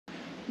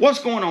What's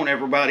going on,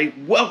 everybody?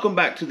 Welcome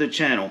back to the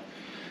channel.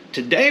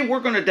 Today we're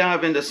going to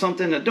dive into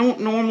something that don't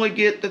normally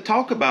get to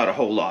talk about a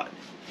whole lot,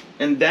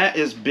 and that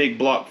is big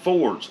block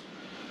Fords.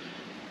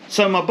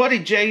 So my buddy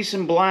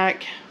Jason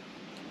Black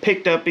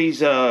picked up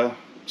these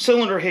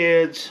cylinder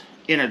heads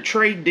in a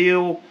trade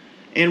deal,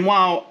 and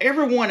while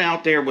everyone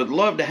out there would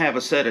love to have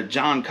a set of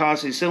John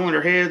Cossey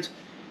cylinder heads,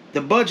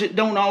 the budget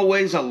don't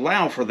always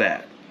allow for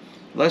that.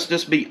 Let's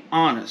just be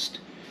honest.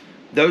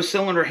 Those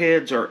cylinder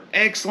heads are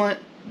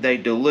excellent. They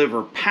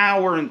deliver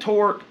power and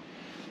torque,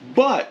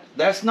 but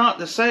that's not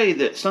to say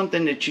that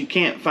something that you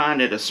can't find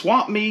at a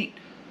swap meet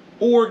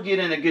or get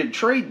in a good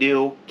trade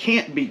deal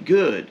can't be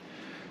good.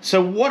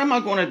 So what am I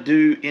going to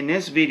do in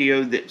this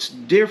video that's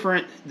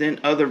different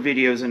than other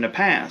videos in the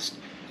past?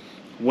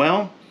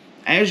 Well,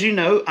 as you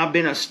know, I've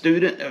been a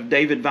student of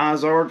David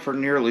Vizard for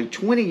nearly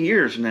 20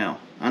 years now.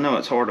 I know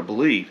it's hard to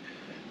believe,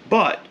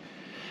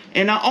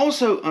 and I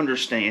also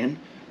understand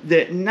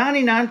that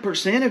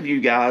 99% of you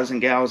guys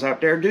and gals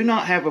out there do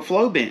not have a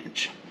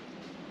Flowbench.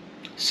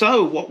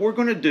 So what we're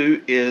going to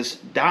do is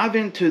dive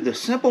into the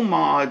simple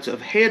mods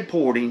of head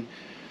porting,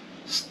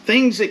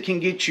 things that can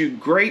get you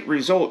great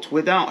results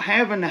without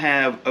having to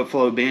have a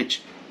Flowbench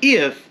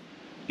if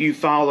you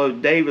follow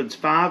David's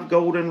 5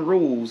 golden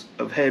rules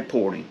of head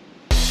porting.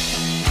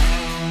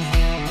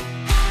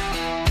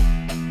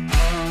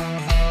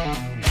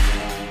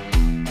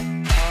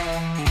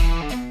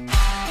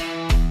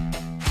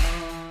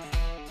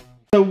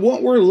 So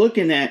what we're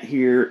looking at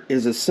here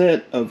is a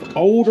set of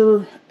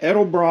older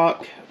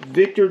Edelbrock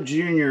Victor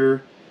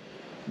Jr.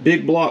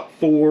 Big Block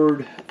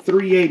Ford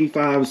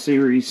 385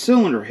 series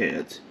cylinder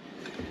heads.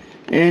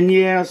 And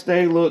yes,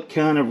 they look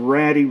kind of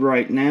ratty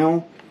right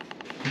now,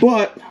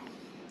 but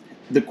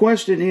the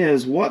question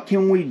is, what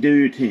can we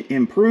do to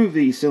improve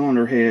these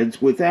cylinder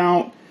heads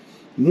without,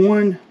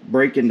 one,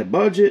 breaking the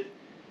budget,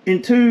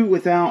 and two,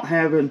 without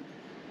having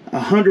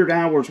 100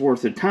 hours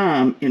worth of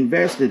time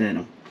invested in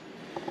them?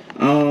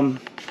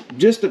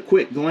 Just a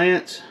quick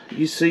glance,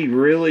 you see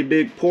really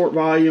big port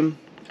volume.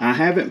 I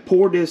haven't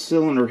poured this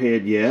cylinder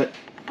head yet,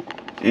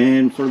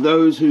 and for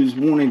those who's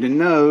wanting to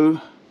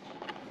know,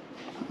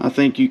 I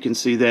think you can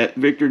see that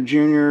Victor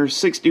Jr.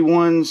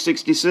 61,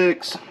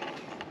 66,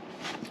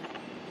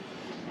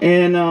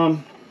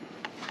 and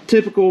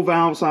typical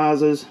valve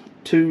sizes,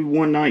 2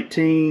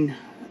 119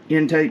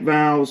 intake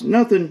valves,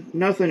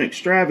 nothing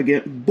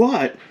extravagant,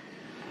 but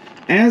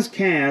as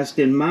cast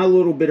in my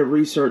little bit of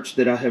research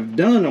that I have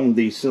done on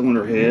these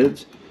cylinder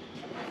heads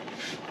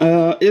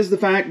is the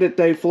fact that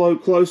they flow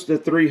close to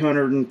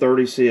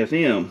 330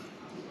 CFM.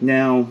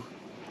 Now,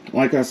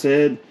 like I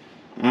said,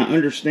 I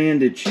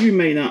understand that you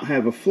may not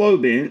have a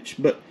Flowbench,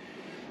 but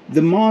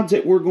the mods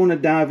that we're going to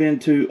dive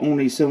into on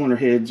these cylinder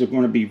heads are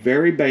going to be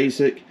very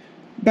basic.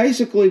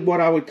 Basically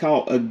what I would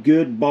call a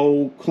good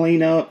bowl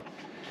cleanup,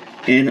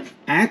 and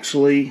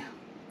actually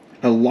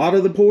a lot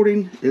of the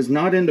porting is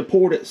not in the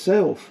port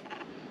itself.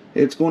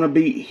 It's going to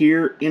be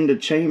here in the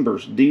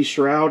chambers,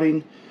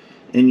 de-shrouding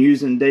and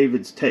using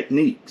David's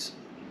techniques.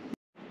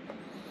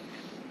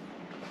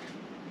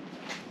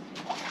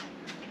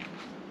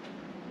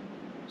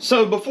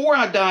 So before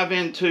I dive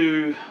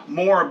into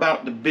more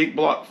about the big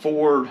block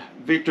Ford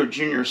Victor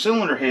Jr.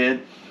 cylinder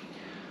head,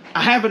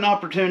 I have an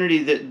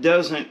opportunity that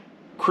doesn't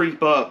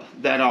creep up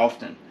that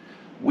often.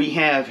 We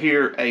have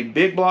here a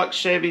big block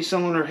Chevy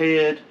cylinder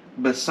head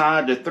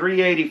beside the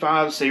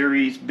 385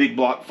 series big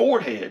block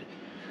Ford head.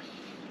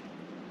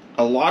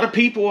 A lot of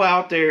people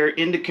out there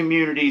in the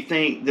community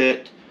think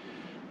that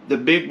the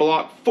big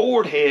block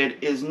Ford head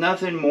is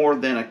nothing more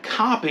than a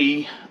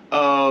copy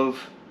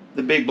of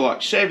the big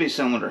block Chevy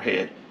cylinder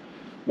head.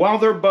 While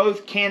they're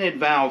both canted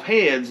valve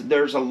heads,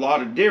 there's a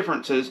lot of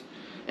differences.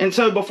 And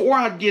so before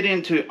I get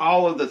into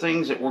all of the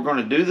things that we're going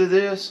to do to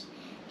this,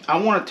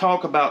 I want to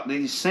talk about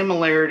these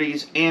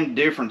similarities and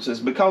differences,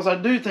 because I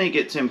do think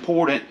it's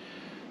important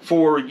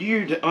for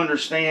you to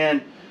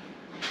understand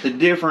the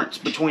difference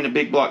between a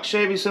big block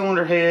Chevy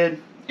cylinder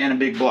head and a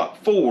big block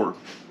Ford.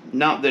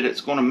 Not that it's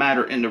going to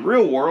matter in the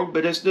real world,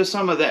 but it's just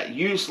some of that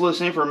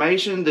useless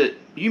information that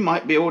you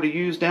might be able to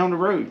use down the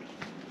road.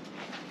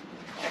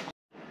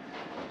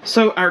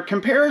 So our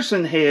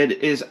comparison head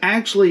is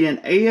actually an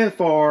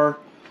AFR,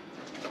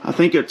 I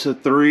think it's a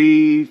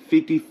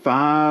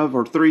 355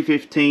 or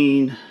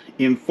 315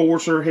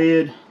 Enforcer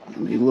head. Let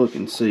me look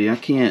and see. I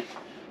can't.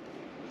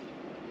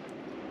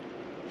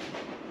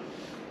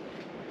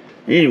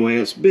 Anyway,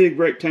 it's big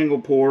rectangle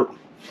port.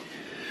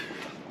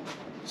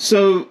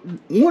 So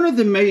one of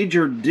the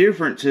major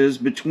differences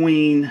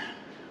between,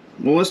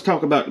 well, let's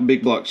talk about the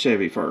big block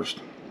Chevy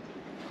first.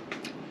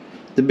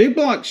 The big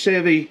block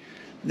Chevy,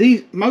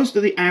 most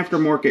of the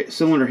aftermarket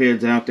cylinder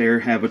heads out there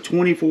have a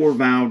 24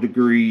 valve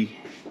degree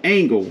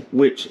angle,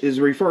 which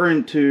is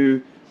referring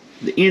to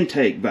the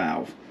intake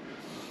valve.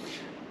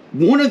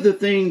 One of the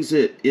things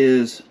that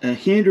is a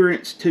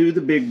hindrance to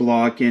the big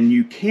block, and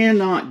you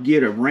cannot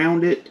get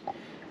around it,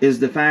 is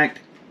the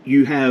fact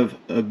you have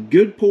a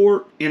good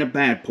port and a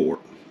bad port.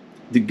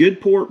 The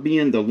good port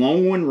being the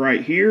long one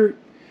right here,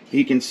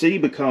 you can see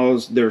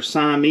because they're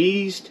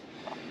Siamesed,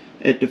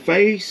 at the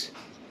face.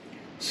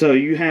 So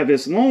you have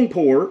this long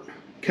port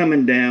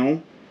coming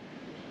down,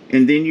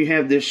 and then you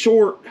have this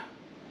short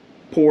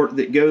port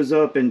that goes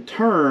up and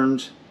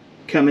turns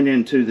coming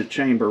into the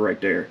chamber right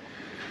there.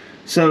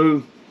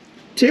 So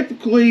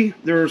typically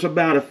there's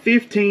about a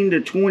 15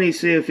 to 20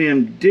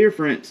 CFM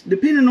difference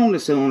depending on the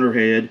cylinder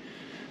head,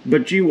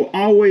 but you will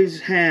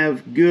always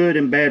have good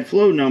and bad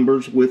flow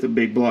numbers with a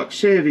big block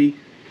Chevy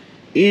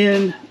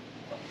in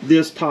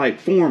this type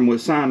form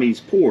with Siamese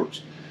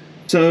ports.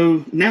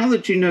 So now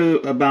that you know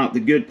about the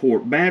good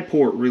port, bad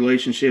port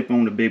relationship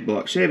on the big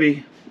block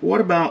Chevy, what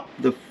about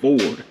the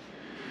Ford?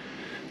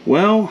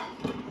 Well,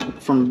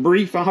 from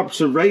brief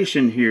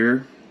observation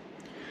here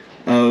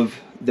of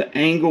the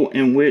angle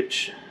in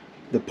which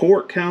the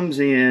port comes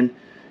in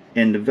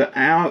and the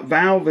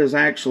valve is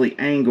actually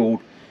angled,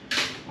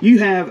 you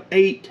have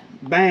 8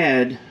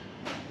 bad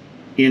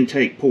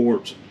intake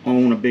ports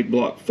on a big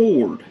block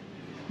Ford,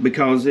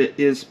 because it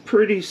is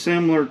pretty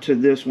similar to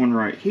this one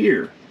right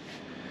here.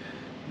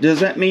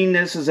 Does that mean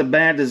this is a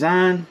bad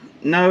design?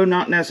 No,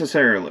 not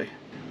necessarily.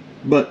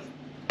 But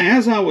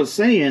as I was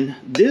saying,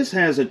 this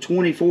has a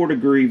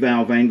 24-degree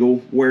valve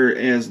angle,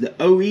 whereas the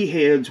OE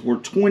heads were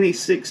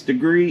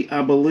 26-degree,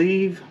 I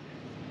believe.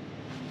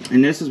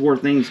 And this is where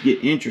things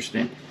get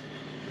interesting.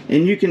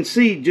 And you can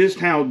see just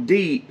how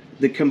deep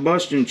the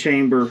combustion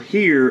chamber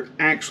here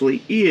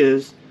actually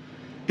is,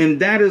 and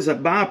that is a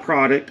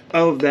byproduct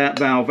of that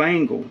valve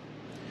angle.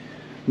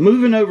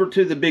 Moving over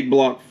to the big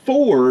block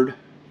Ford,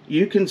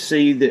 you can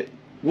see that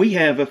we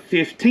have a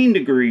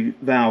 15-degree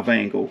valve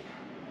angle.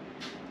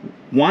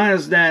 Why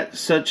is that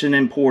such an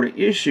important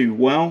issue?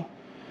 Well,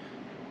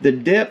 the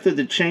depth of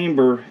the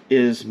chamber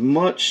is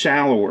much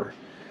shallower,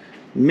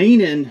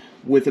 meaning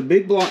with a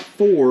big block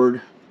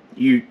Ford,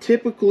 you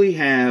typically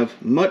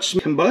have much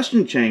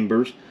combustion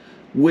chambers,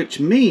 which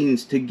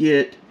means to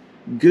get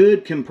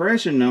good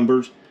compression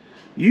numbers,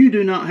 you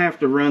do not have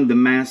to run the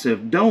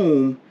massive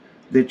dome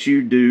that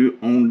you do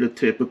on the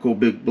typical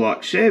big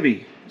block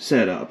Chevy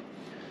setup.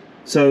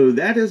 So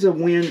that is a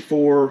win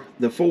for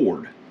the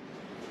Ford.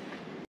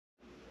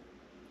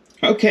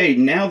 Okay,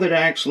 now that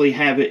I actually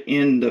have it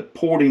in the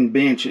porting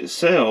bench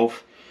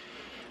itself,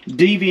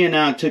 Davey and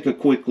I took a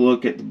quick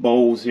look at the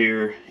bowls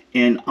here,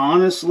 and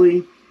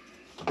honestly,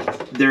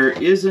 there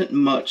isn't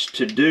much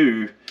to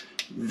do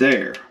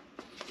there.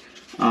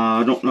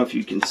 I don't know if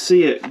you can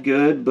see it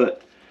good,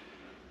 but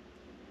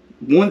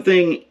one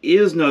thing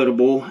is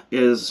notable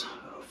is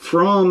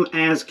from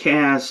as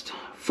cast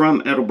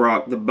from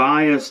Edelbrock, the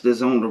bias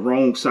is on the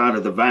wrong side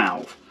of the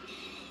valve,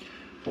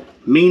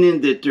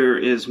 meaning that there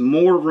is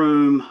more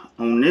room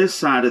on this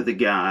side of the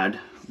guide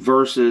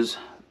versus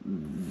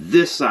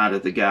this side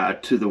of the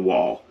guide to the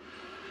wall.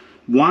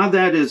 Why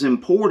that is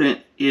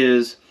important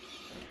is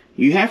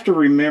you have to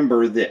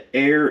remember that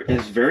air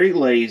is very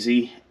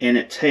lazy and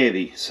it's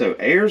heavy. So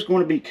air is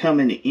going to be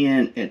coming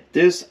in at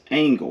this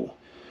angle,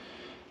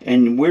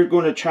 and we're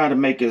going to try to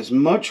make as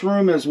much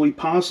room as we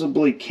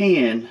possibly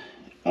can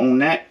on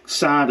that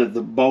side of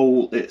the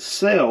bowl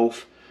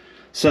itself,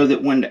 so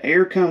that when the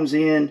air comes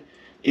in,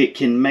 it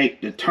can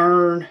make the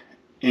turn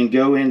and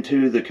go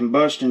into the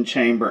combustion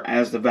chamber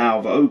as the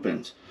valve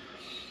opens.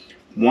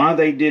 Why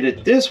they did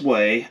it this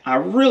way, I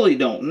really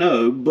don't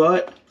know,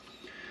 but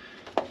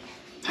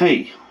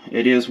hey,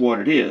 it is what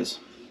it is.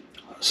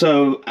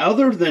 So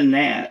other than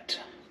that,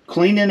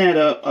 cleaning that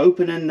up,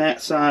 opening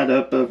that side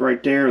up of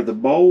right there of the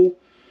bowl,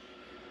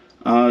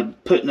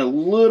 putting a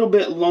little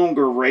bit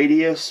longer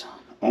radius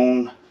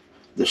on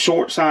the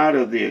short side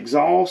of the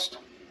exhaust,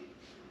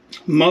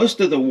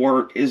 most of the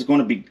work is going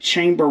to be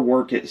chamber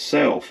work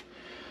itself,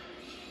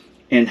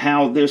 and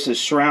how this is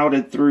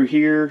shrouded through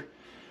here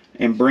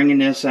and bringing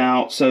this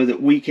out so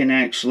that we can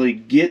actually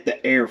get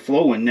the air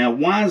flowing. Now,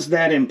 why is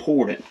that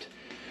important?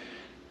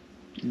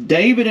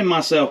 David and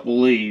myself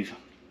believe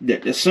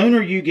that the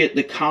sooner you get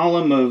the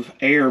column of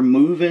air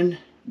moving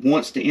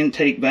once the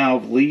intake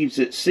valve leaves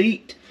its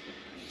seat,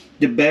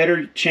 the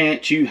better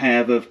chance you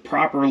have of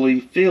properly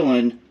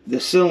filling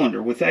the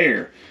cylinder with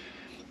air.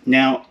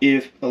 Now,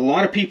 if a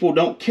lot of people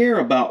don't care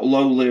about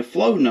low lift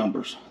flow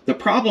numbers, the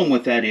problem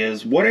with that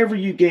is whatever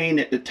you gain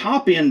at the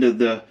top end of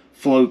the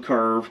flow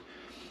curve,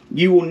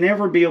 you will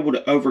never be able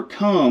to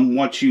overcome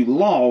what you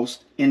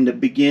lost in the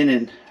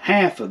beginning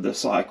half of the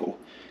cycle,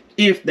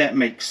 if that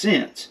makes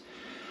sense.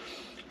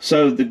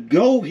 So the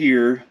goal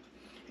here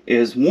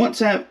is, once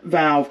that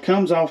valve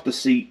comes off the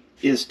seat,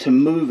 is to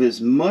move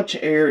as much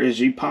air as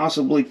you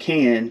possibly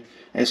can,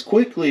 as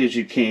quickly as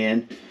you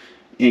can,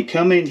 and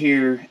come in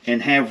here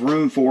and have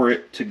room for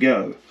it to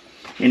go.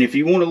 And if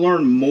you want to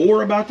learn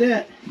more about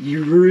that,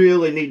 you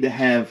really need to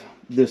have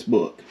this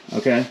book,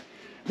 okay?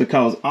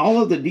 Because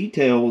all of the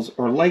details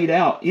are laid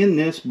out in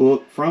this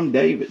book from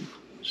David.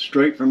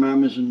 Straight from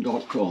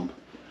Amazon.com.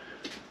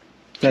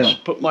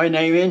 Just put my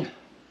name in.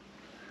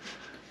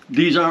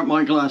 These aren't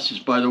my glasses,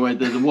 by the way,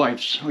 they're the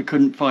wife's. I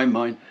couldn't find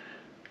mine.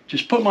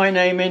 Just put my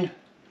name in,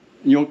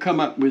 and you'll come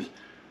up with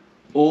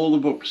all the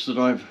books that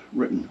I've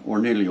written, or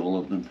nearly all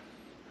of them.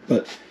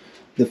 But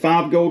The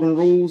 5 golden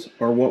rules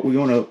are what we're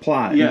going to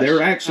apply. Yes,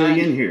 they're actually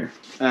in here.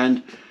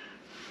 And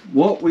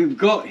what we've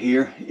got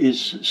here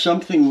is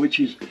something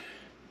which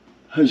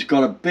has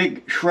got a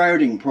big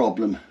shrouding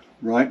problem,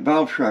 right?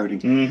 Valve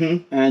shrouding.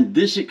 Mm-hmm. And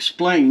this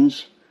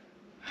explains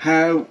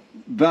how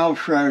valve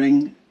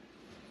shrouding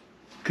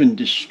can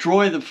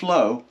destroy the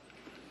flow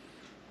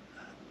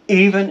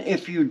even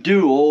if you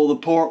do all the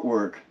port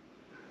work,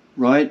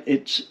 right?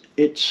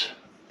 It's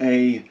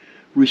a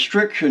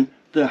restriction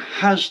that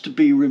has to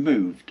be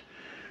removed,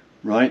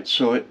 right?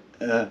 So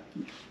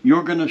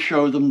you're going to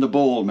show them the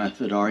ball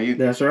method, are you?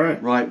 That's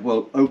right. Right,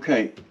 well,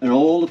 okay. And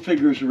all the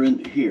figures are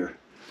in here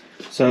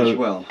as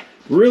well.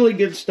 Really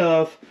good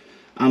stuff.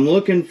 I'm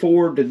looking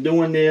forward to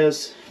doing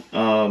this.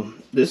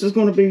 This is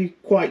going to be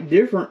quite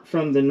different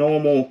from the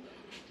normal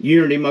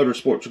Unity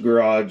Motorsports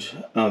Garage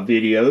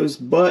videos,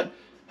 but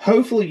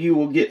hopefully you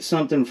will get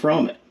something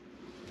from it.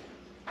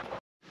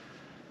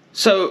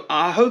 So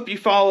I hope you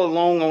follow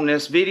along on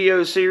this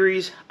video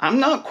series. I'm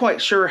not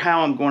quite sure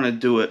how I'm going to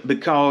do it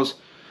because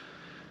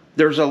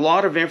there's a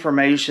lot of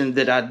information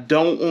that I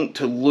don't want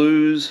to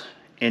lose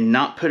and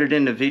not put it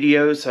in the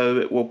video, so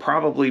it will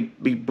probably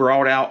be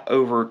brought out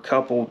over a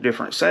couple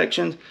different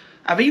sections.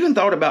 I've even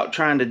thought about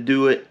trying to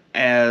do it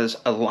as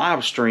a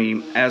live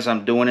stream as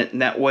I'm doing it,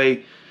 and that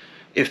way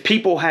if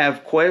people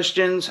have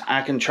questions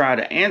I can try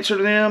to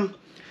answer them.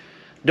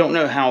 Don't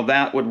know how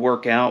that would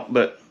work out,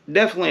 but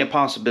definitely a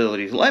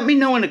possibility. Let me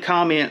know in the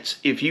comments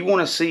if you want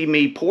to see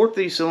me port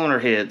these cylinder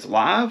heads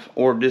live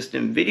or just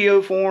in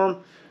video form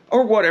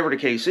or whatever the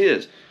case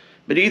is.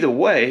 But either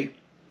way,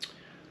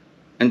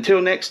 until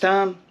next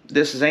time,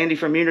 this is Andy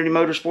from Unity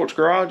Motorsports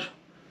Garage.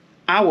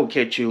 I will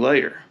catch you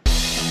later.